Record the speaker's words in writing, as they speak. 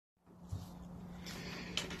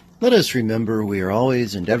Let us remember we are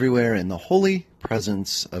always and everywhere in the holy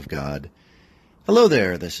presence of God. Hello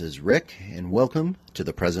there, this is Rick, and welcome to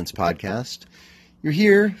the Presence Podcast. You're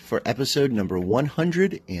here for episode number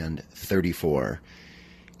 134.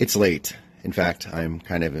 It's late. In fact, I'm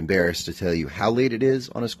kind of embarrassed to tell you how late it is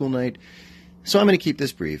on a school night, so I'm going to keep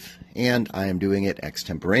this brief, and I am doing it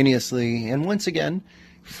extemporaneously, and once again,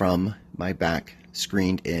 from my back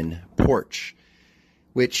screened-in porch,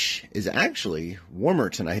 which is actually warmer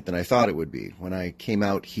tonight than I thought it would be. When I came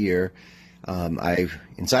out here, I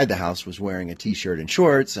inside the house was wearing a t-shirt and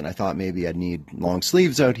shorts, and I thought maybe I'd need long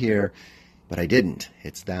sleeves out here, but I didn't.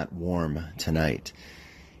 It's that warm tonight.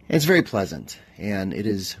 And it's very pleasant, and it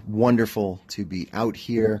is wonderful to be out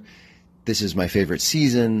here. This is my favorite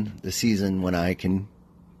season, the season when I can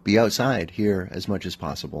be outside here as much as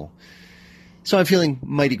possible. So I'm feeling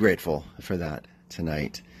mighty grateful for that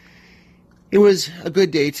tonight. It was a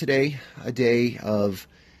good day today, a day of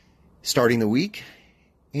starting the week,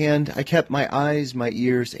 and I kept my eyes, my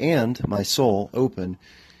ears, and my soul open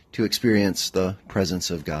to experience the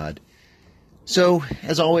presence of God. So,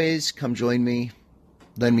 as always, come join me,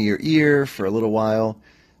 lend me your ear for a little while,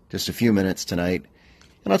 just a few minutes tonight,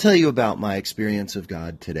 and I'll tell you about my experience of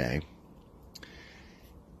God today.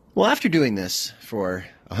 Well, after doing this for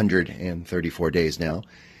 134 days now,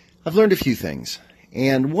 I've learned a few things.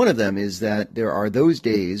 And one of them is that there are those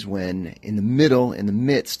days when in the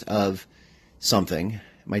midst of something,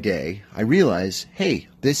 my day, I realize, hey,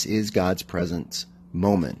 this is God's presence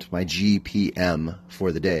moment, my GPM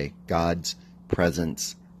for the day, God's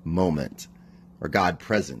presence moment, or God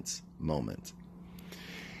presence moment.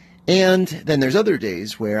 And then there's other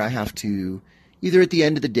days where I have to, either at the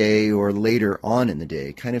end of the day or later on in the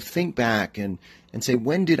day, kind of think back and say,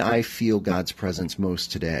 when did I feel God's presence most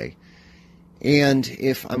today? And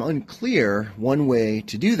if I'm unclear, one way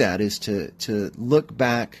to do that is to look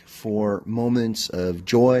back for moments of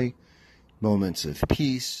joy, moments of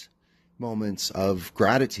peace, moments of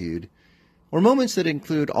gratitude, or moments that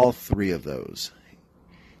include all three of those.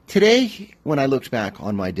 Today, when I looked back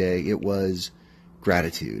on my day, it was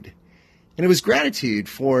gratitude. And it was gratitude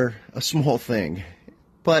for a small thing,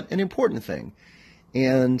 but an important thing.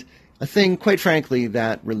 And a thing, quite frankly,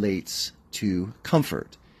 that relates to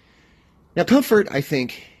comfort. Now, comfort, I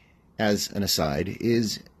think, as an aside,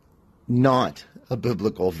 is not a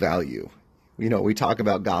biblical value. You know, we talk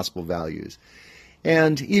about gospel values.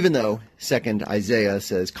 And even though 2nd Isaiah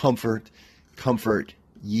says, comfort, comfort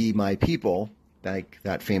ye my people, like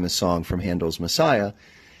that famous song from Handel's Messiah,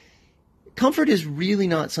 comfort is really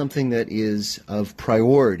not something that is of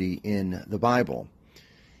priority in the Bible.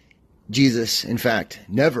 Jesus, in fact,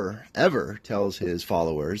 never, ever tells his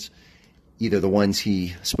followers, either the ones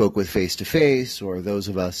he spoke with face-to-face or those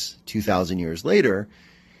of us 2,000 years later,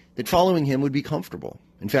 that following him would be comfortable.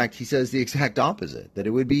 In fact, he says the exact opposite, that it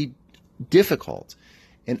would be difficult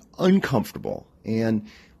and uncomfortable, and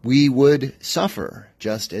we would suffer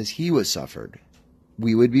just as he was suffered.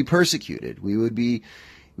 We would be persecuted. We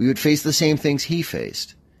would face the same things he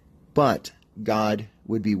faced, but God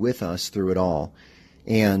would be with us through it all.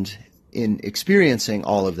 And in experiencing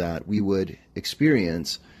all of that, we would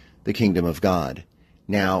experience the kingdom of God,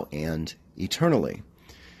 now and eternally.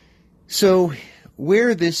 So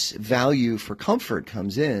where this value for comfort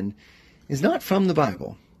comes in is not from the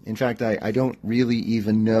Bible. In fact, I don't really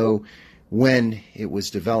even know when it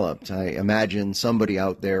was developed. I imagine somebody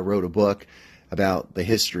out there wrote a book about the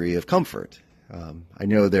history of comfort. I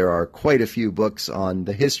know there are quite a few books on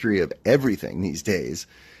the history of everything these days.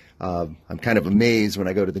 I'm kind of amazed when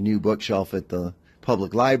I go to the new bookshelf at the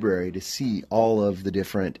public library to see all of the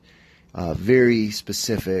different very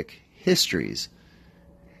specific histories.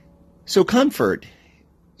 So comfort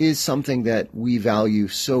is something that we value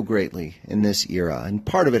so greatly in this era, and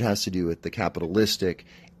part of it has to do with the capitalistic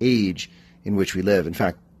age in which we live. In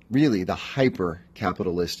fact, really the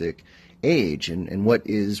hyper-capitalistic age, and what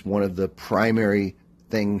is one of the primary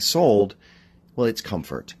things sold? Well, it's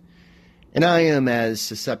comfort. And I am as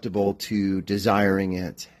susceptible to desiring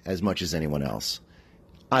it as much as anyone else.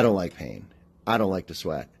 I don't like pain. I don't like to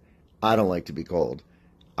sweat. I don't like to be cold.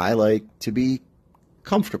 I like to be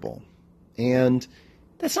comfortable. And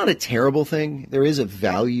that's not a terrible thing. There is a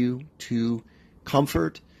value to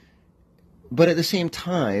comfort. But at the same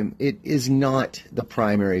time, it is not the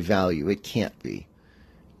primary value. It can't be.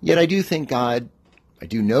 Yet I do think I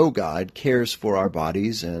do know God cares for our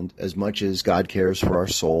bodies, and as much as God cares for our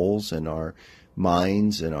souls and our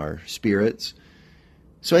minds and our spirits.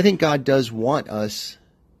 So I think God does want us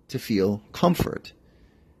to feel comfort.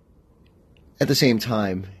 At the same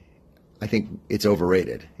time, I think it's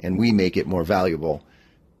overrated, and we make it more valuable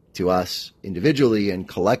to us individually and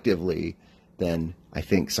collectively than I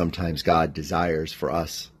think sometimes God desires for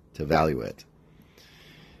us to value it.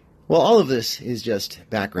 Well, all of this is just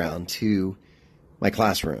background to my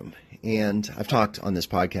classroom. And I've talked on this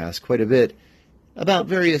podcast quite a bit about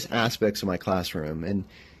various aspects of my classroom. And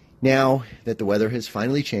now that the weather has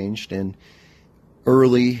finally changed and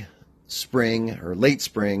early spring or late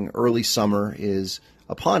spring, early summer is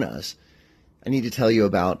upon us, I need to tell you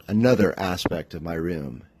about another aspect of my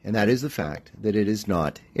room. And that is the fact that it is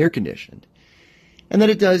not air conditioned. And that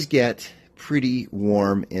it does get pretty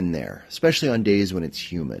warm in there, especially on days when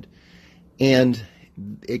it's humid. And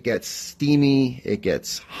it gets steamy, it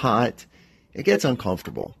gets hot, it gets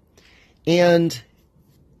uncomfortable. And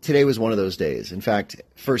today was one of those days. In fact,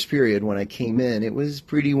 first period when I came in, it was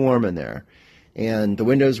pretty warm in there. And the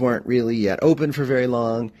windows weren't really yet open for very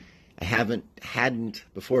long. I hadn't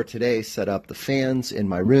before today set up the fans in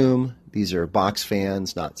my room. These are box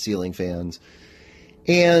fans, not ceiling fans.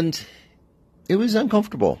 And it was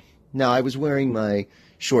uncomfortable. Now, I was wearing my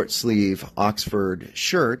short sleeve Oxford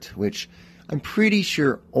shirt, which I'm pretty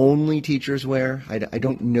sure only teachers wear. I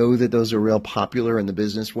don't know that those are real popular in the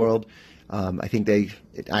business world. I think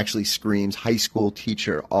it actually screams high school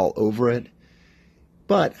teacher all over it.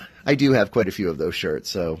 But I do have quite a few of those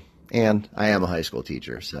shirts, and I am a high school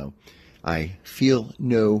teacher, so I feel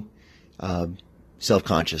no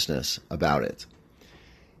self-consciousness about it.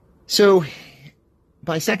 So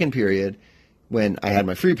by second period, when I had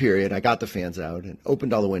my free period, I got the fans out and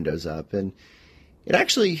opened all the windows up, and it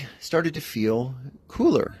actually started to feel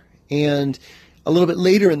cooler. And a little bit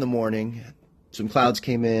later in the morning, some clouds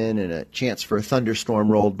came in and a chance for a thunderstorm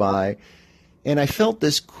rolled by, and I felt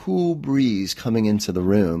this cool breeze coming into the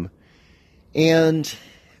room. And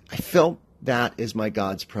I felt that is my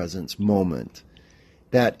God's presence moment.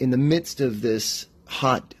 That in the midst of this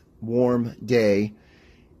hot, warm day,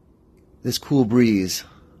 this cool breeze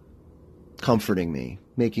comforting me,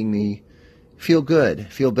 making me feel good,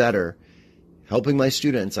 feel better, helping my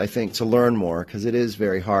students, I think, to learn more, because it is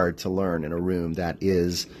very hard to learn in a room that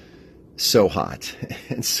is so hot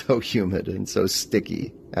and so humid and so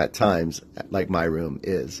sticky at times, like my room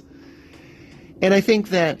is. And I think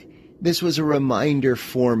that this was a reminder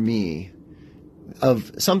for me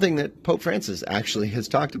of something that Pope Francis actually has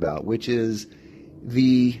talked about, which is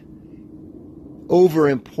the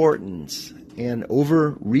overimportance and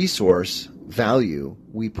over-resource value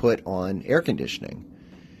we put on air conditioning.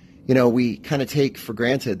 You know, we kind of take for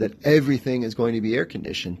granted that everything is going to be air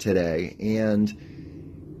conditioned today, and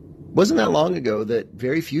wasn't that long ago that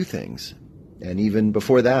very few things, and even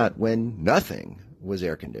before that, when nothing was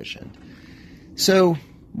air conditioned. So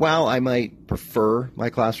while I might prefer my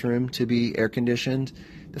classroom to be air conditioned,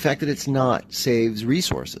 the fact that it's not saves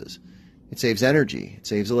resources. It saves energy. It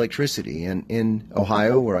saves electricity. And in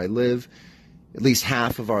Ohio, where I live, at least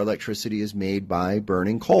half of our electricity is made by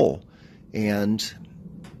burning coal. And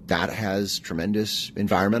that has tremendous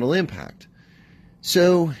environmental impact.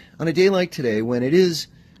 So on a day like today, when it is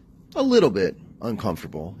a little bit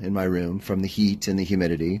uncomfortable in my room from the heat and the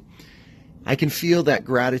humidity, I can feel that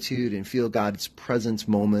gratitude and feel God's presence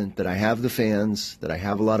moment, that I have the fans, that I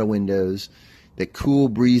have a lot of windows, that cool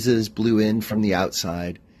breezes blew in from the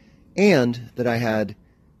outside, and that I had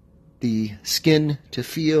the skin to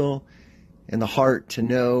feel and the heart to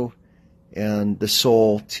know and the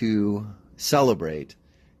soul to celebrate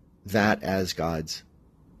that as God's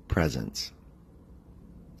presence.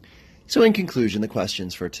 So in conclusion, the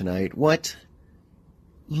questions for tonight: what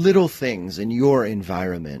little things in your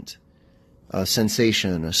environment, a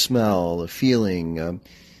sensation, a smell, a feeling,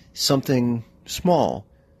 something small,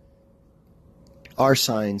 are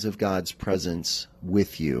signs of God's presence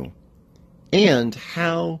with you? And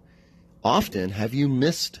how often have you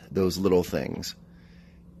missed those little things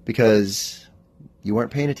because you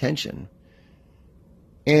weren't paying attention?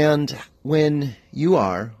 And when you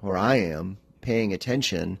are, or I am, paying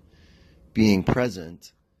attention, being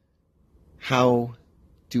present, how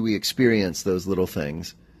do we experience those little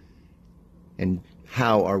things? And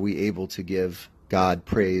how are we able to give God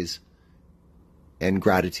praise and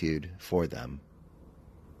gratitude for them?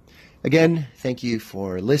 Again, thank you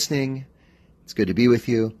for listening. It's good to be with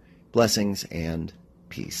you. Blessings and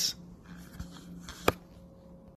peace.